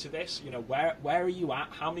 years into this, where are you at?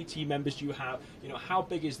 How many team members do you have? How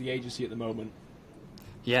big is the agency at the moment?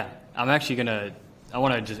 Yeah, I'm actually I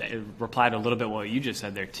want to just reply to a little bit what you just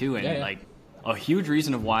said there too. And a huge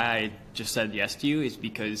reason of why I just said yes to you is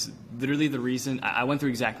because literally the reason I went through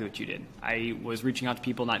exactly what you did. I was reaching out to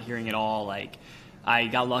people, not hearing at all, I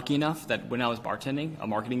got lucky enough that when I was bartending, a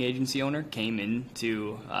marketing agency owner came in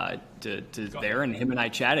to there, and him and I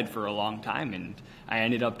chatted for a long time. And I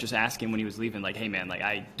ended up just asking when he was leaving, like, hey man, like,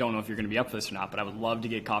 I don't know if you're going to be up for this or not, but I would love to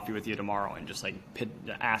get coffee with you tomorrow and just like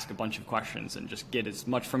ask a bunch of questions and just get as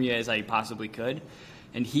much from you as I possibly could.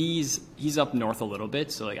 And he's up north a little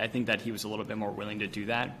bit, so like I think that he was a little bit more willing to do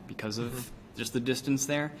that because of just the distance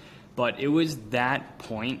there. But it was that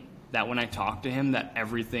point that when I talked to him that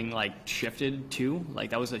everything like shifted to.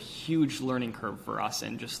 Like that was a huge learning curve for us,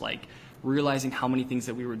 and just like realizing how many things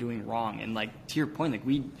that we were doing wrong. And like to your point, like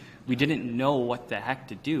we didn't know what the heck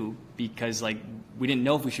to do because like we didn't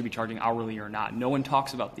know if we should be charging hourly or not. No one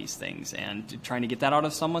talks about these things, and trying to get that out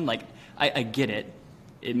of someone, like I get it.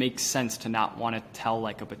 It makes sense to not want to tell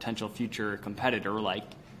like a potential future competitor like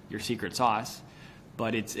your secret sauce,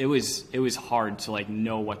 but it was hard to like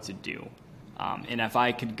know what to do. And if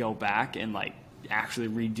I could go back and like actually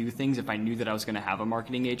redo things, if I knew that I was going to have a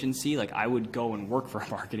marketing agency, like I would go and work for a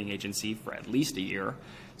marketing agency for at least a year.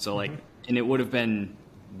 So like, and it would have been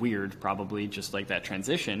weird probably just like that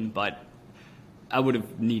transition, but I would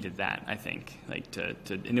have needed that, I think, like to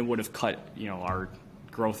and it would have cut, our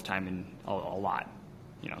growth time in a lot,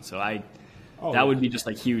 so that would be just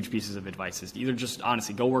like huge pieces of advice, is either just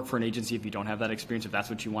honestly go work for an agency if you don't have that experience, if that's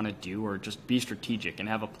what you want to do, or just be strategic and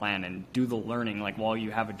have a plan and do the learning like while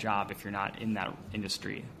you have a job if you're not in that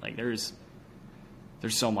industry. Like there's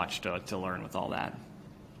so much to learn with all that.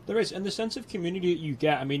 There is, and the sense of community that you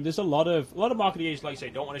get. I mean, there's a lot of marketing agents, like you say,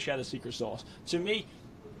 don't want to share the secret sauce. To me,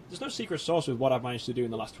 there's no secret sauce with what I've managed to do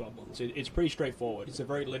in the last 12 months. It's pretty straightforward. It's a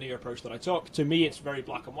very linear approach that I took. To me, it's very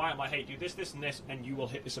black and white. I'm like, hey, do this, this, and this, and you will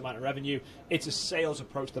hit this amount of revenue. It's a sales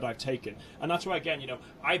approach that I've taken. And that's why, again,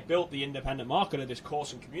 I built the Independent Marketer, this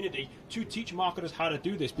course and community, to teach marketers how to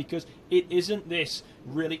do this, because it isn't this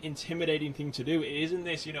really intimidating thing to do. It isn't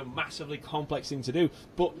this, massively complex thing to do.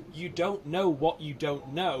 But you don't know what you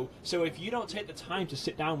don't know. So if you don't take the time to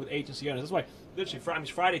sit down with agency owners, that's why literally it's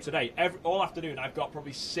Friday today. All afternoon, I've got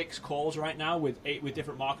probably 6 calls right now with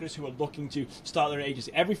different marketers who are looking to start their agency.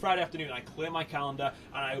 Every Friday afternoon, I clear my calendar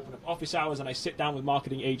and I open up office hours and I sit down with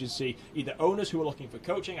marketing agency, either owners who are looking for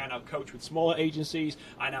coaching. I now coach with smaller agencies.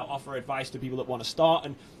 I now offer advice to people that want to start.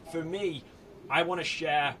 And for me, I want to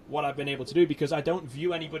share what I've been able to do, because I don't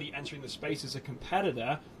view anybody entering the space as a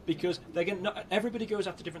competitor, because everybody goes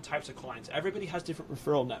after different types of clients. Everybody has different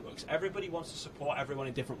referral networks. Everybody wants to support everyone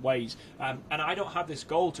in different ways. And I don't have this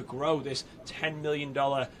goal to grow this $10 million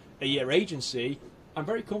a year agency. I'm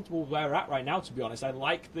very comfortable with where we're at right now, to be honest. I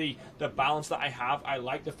like the balance that I have. I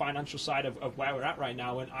like the financial side of where we're at right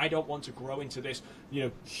now, and I don't want to grow into this,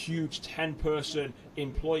 huge 10-person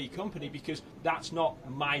employee company, because that's not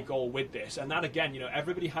my goal with this. And that, again,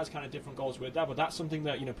 everybody has kind of different goals with that, but that's something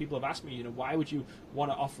that, people have asked me, why would you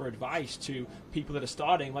want to offer advice to people that are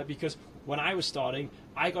starting? Like, because when I was starting,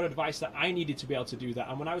 I got advice that I needed to be able to do that.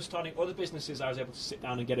 And when I was starting other businesses, I was able to sit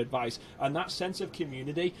down and get advice. And that sense of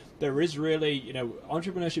community, there is really,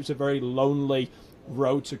 entrepreneurship's a very lonely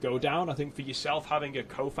road to go down. I think for yourself, having a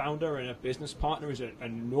co-founder and a business partner is an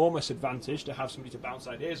enormous advantage, to have somebody to bounce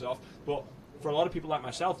ideas off. But for a lot of people like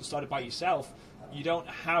myself that started by yourself, you don't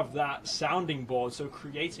have that sounding board, so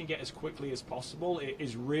creating it as quickly as possible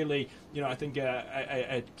is really, I think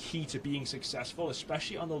a key to being successful,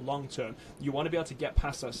 especially on the long term. You want to be able to get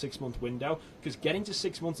past that 6-month window, because getting to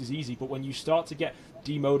 6 months is easy, but when you start to get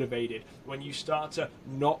demotivated, when you start to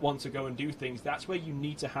not want to go and do things, that's where you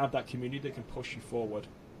need to have that community that can push you forward.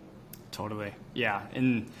 Totally. Yeah.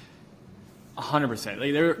 And 100%.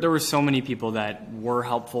 Like there were so many people that were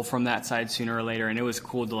helpful from that side sooner or later, and it was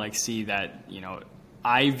cool to like see that,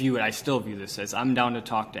 I still view this as I'm down to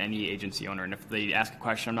talk to any agency owner, and if they ask a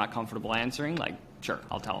question I'm not comfortable answering, like, sure,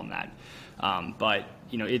 I'll tell them that. But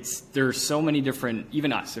there's so many different,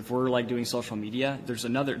 even us, if we're like doing social media, there's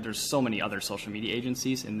so many other social media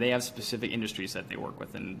agencies, and they have specific industries that they work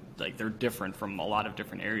with, and like they're different from a lot of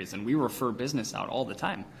different areas, and we refer business out all the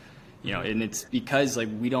time, and it's because like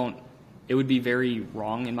it would be very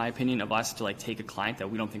wrong, in my opinion, of us to like take a client that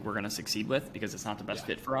we don't think we're going to succeed with because it's not the best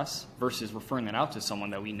fit for us, versus referring it out to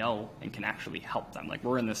someone that we know and can actually help them. Like,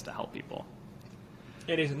 we're in this to help people.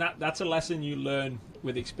 It is, and that's a lesson you learn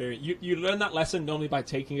with experience. You learn that lesson normally by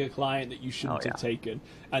taking a client that you shouldn't have taken.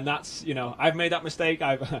 And that's, I've made that mistake.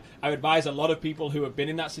 I've advised a lot of people who have been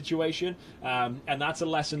in that situation, and that's a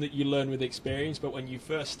lesson that you learn with experience. But when you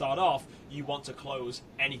first start off, you want to close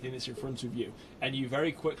anything that's in front of you, and you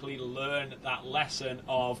very quickly learn that lesson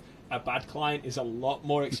of a bad client is a lot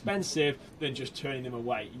more expensive than just turning them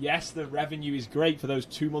away. Yes, the revenue is great for those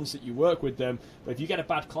 2 months that you work with them, but if you get a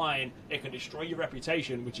bad client, it can destroy your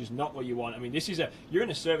reputation, which is not what you want. I mean, this is you're in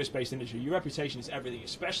a service-based industry. Your reputation is everything,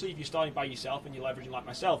 especially if you're starting by yourself and you're leveraging, like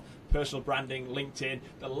myself, personal branding, LinkedIn.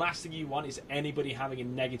 The last thing you want is anybody having a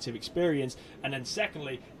negative experience. And then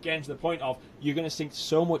secondly, getting to the point of you're going to sink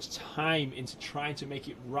so much time into trying to make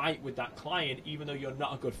it right with that client, even though you're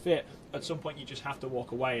not a good fit. At some point, you just have to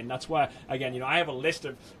walk away. And that's where, again, I have a list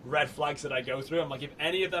of red flags that I go through. I'm like, if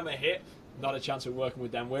any of them are hit, not a chance of working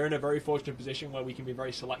with them. We're in a very fortunate position where we can be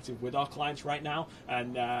very selective with our clients right now,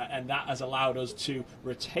 and that has allowed us to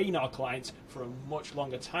retain our clients for a much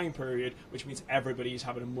longer time period, which means everybody is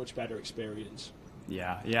having a much better experience.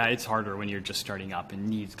 Yeah, it's harder when you're just starting up and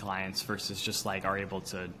need clients versus just like are able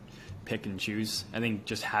to pick and choose. I think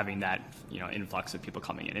just having that influx of people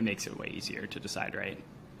coming in, it makes it way easier to decide, right?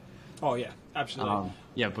 Oh, yeah, absolutely.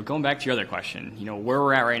 But going back to your other question, where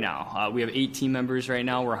we're at right now, we have 8 team members right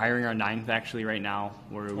now. We're hiring our 9th actually right now,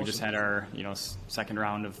 where we just had our second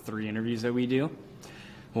round of 3 interviews that we do.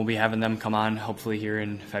 We'll be having them come on hopefully here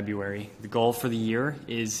in February. The goal for the year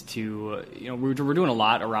is to, we're doing a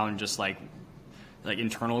lot around just like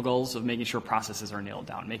internal goals of making sure processes are nailed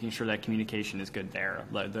down, making sure that communication is good there.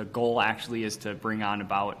 The goal actually is to bring on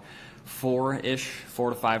about 4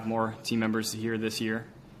 to 5 more team members here this year.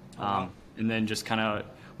 And then just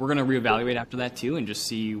we're going to reevaluate after that too and just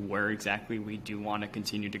see where exactly we do want to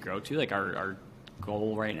continue to grow to. Like our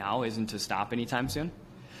goal right now isn't to stop anytime soon.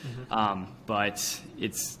 Mm-hmm. But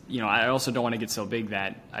it's, I also don't want to get so big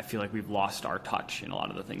that I feel like we've lost our touch in a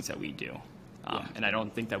lot of the things that we do. And I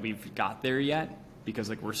don't think that we've got there yet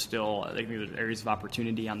because we're still, I think there's areas of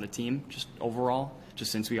opportunity on the team just overall,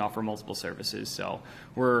 just since we offer multiple services. So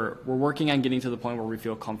we're working on getting to the point where we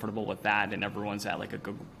feel comfortable with that and everyone's at a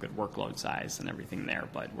good workload size and everything there.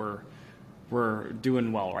 But we're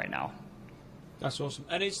doing well right now. That's awesome.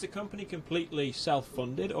 And is the company completely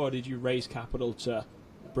self-funded, or did you raise capital to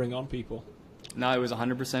bring on people? No, it was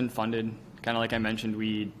 100% funded. Kind of like I mentioned,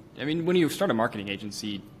 when you start a marketing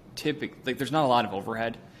agency, typically there's not a lot of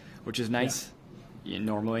overhead, which is nice. Yeah.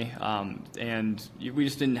 Normally, and we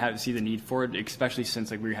just didn't see the need for it, especially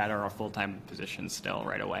since we had our full-time position still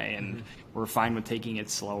right away, and we're fine with taking it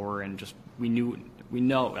slower. And just we knew we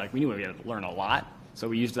had to learn a lot, so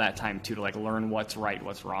we used that time too to learn what's right,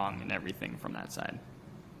 what's wrong, and everything from that side.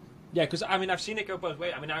 Yeah, because I've seen it go both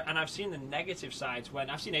ways. And I've seen the negative sides when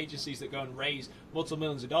I've seen agencies that go and raise multiple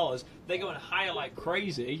millions of dollars. They go and hire like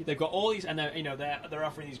crazy. They've got all these, and they're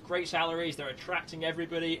offering these great salaries. They're attracting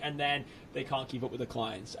everybody, and then they can't keep up with the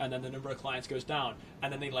clients. And then the number of clients goes down,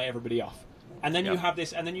 and then they lay everybody off. And then you have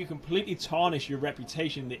this, and then you completely tarnish your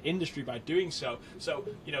reputation in the industry by doing so. So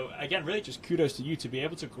again, really just kudos to you to be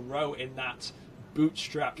able to grow in that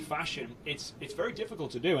bootstrapped fashion. It's very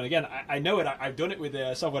difficult to do, and again, I know it. I've done it with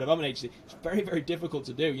a software development agency. It's very, very difficult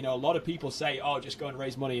to do. A lot of people say, "Oh, just go and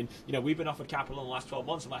raise money," and we've been offered capital in the last 12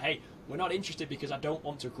 months. I'm like, "Hey, we're not interested because I don't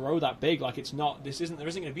want to grow that big. There isn't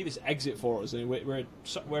going to be this exit for us. And we're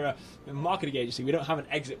a marketing agency. We don't have an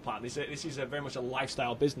exit plan. This is very much a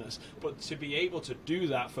lifestyle business. But to be able to do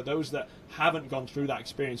that for those that haven't gone through that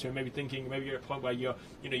experience, who maybe you're at a point where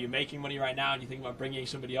you're making money right now and you think about bringing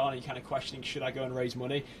somebody on and you're kind of questioning, should I go and raise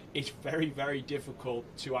money? It's very, very difficult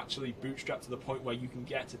to actually bootstrap to the point where you can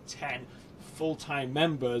get to 10 full-time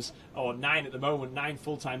members, or 9 at the moment, 9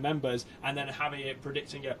 full-time members, and then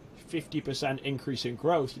predicting a 50% increase in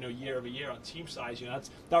growth, year over year on team size.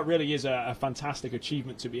 That really is a fantastic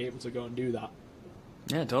achievement to be able to go and do that.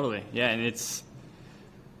 Yeah, totally. Yeah, and it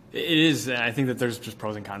is. I think that there's just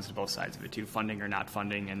pros and cons to both sides of it too, funding or not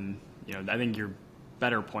funding, and I think your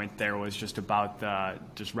better point there was just about the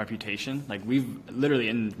just reputation. We've literally,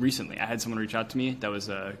 and recently I had someone reach out to me that was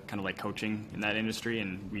kind of coaching in that industry,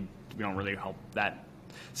 and we don't really help that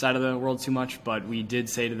side of the world too much, but we did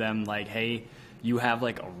say to them hey, you have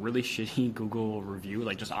a really shitty Google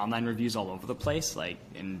review, just online reviews all over the place,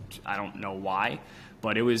 and I don't know why,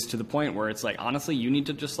 but it was to the point where it's honestly, you need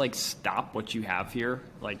to just stop what you have here,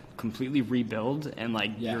 completely rebuild, and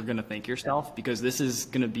you're gonna thank yourself, because this is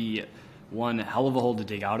gonna be one hell of a hole to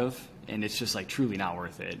dig out of, and it's just truly not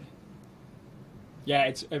worth it. Yeah,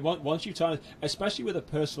 it's once you've tarnished, especially with a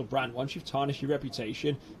personal brand, once you've tarnished your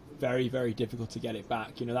reputation, very, very difficult to get it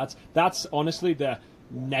back. That's honestly the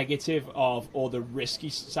negative of, or the risky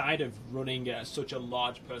side of running such a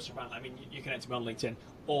large personal brand. You connect to me on LinkedIn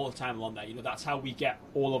all the time on there. That's how we get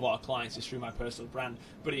all of our clients, is through my personal brand.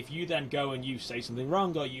 But if you then go and you say something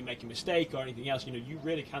wrong, or you make a mistake or anything else, you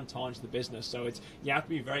really can tarnish the business. So you have to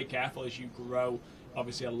be very careful as you grow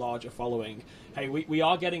obviously a larger following. Hey, we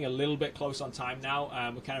are getting a little bit close on time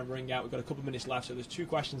now. We're kind of running out. We've got a couple of minutes left, so there's 2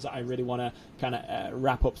 questions that I really want to kind of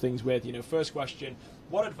wrap up things with. First question,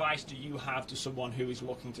 what advice do you have to someone who is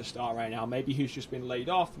looking to start right now? Maybe who's just been laid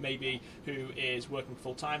off, maybe who is working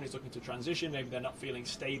full-time, is looking to transition, maybe they're not feeling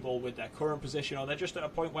stable with their current position, or they're just at a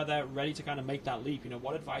point where they're ready to kind of make that leap.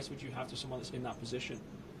 What advice would you have to someone that's in that position?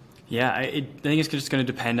 Yeah, I think it's just going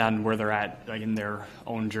to depend on where they're at, like in their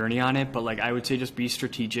own journey on it. But like I would say, just be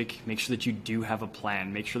strategic. Make sure that you do have a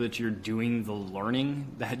plan. Make sure that you're doing the learning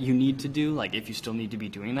that you need to do. Like if you still need to be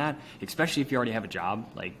doing that, especially if you already have a job,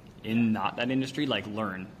 like in not that industry, like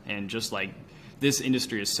learn. And just like this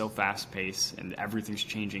industry is so fast paced and everything's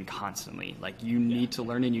changing constantly. Like you need to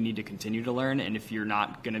learn and you need to continue to learn. And if you're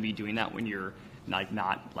not going to be doing that when you're like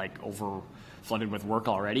not like over flooded with work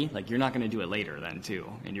already, like you're not going to do it later then too,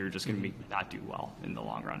 and you're just going to not do well in the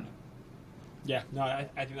long run. Yeah, no, I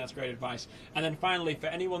think that's great advice. And then finally, for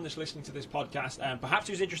anyone that's listening to this podcast, perhaps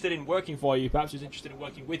who's interested in working for you, perhaps who's interested in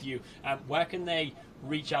working with you, where can they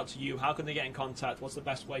reach out to you? How can they get in contact? What's the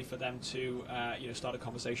best way for them to start a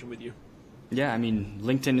conversation with you? Yeah, I mean,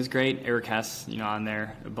 LinkedIn is great, Eric Hess, on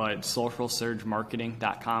there, but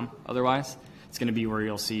socialsurgemarketing.com otherwise. It's going to be where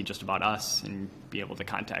you'll see just about us and be able to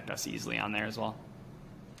contact us easily on there as well.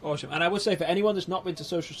 Awesome. And I would say for anyone that's not been to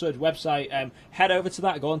Social Surge website, head over to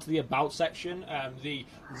that, go onto the About section. The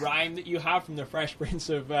rhyme that you have from the Fresh Prince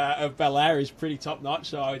of Bel-Air is pretty top-notch,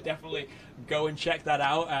 so I would definitely go and check that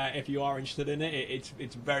out if you are interested in it.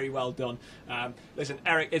 It's very well done. Listen,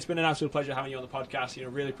 Eric, it's been an absolute pleasure having you on the podcast.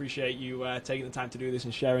 Really appreciate you taking the time to do this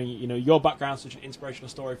and sharing your background, such an inspirational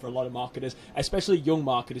story for a lot of marketers, especially young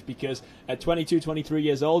marketers, because at 22, 23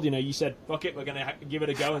 years old, you said, fuck it, we're going to give it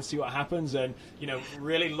a go and see what happens. And,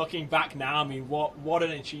 really looking back now, I mean, what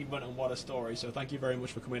an achievement and what a story. So thank you very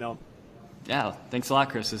much for coming on. Yeah, thanks a lot,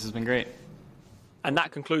 Chris. This has been great. And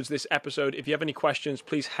that concludes this episode. If you have any questions,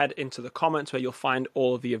 please head into the comments where you'll find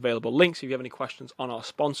all of the available links. If you have any questions on our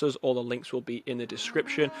sponsors, all the links will be in the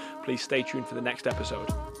description. Please stay tuned for the next episode.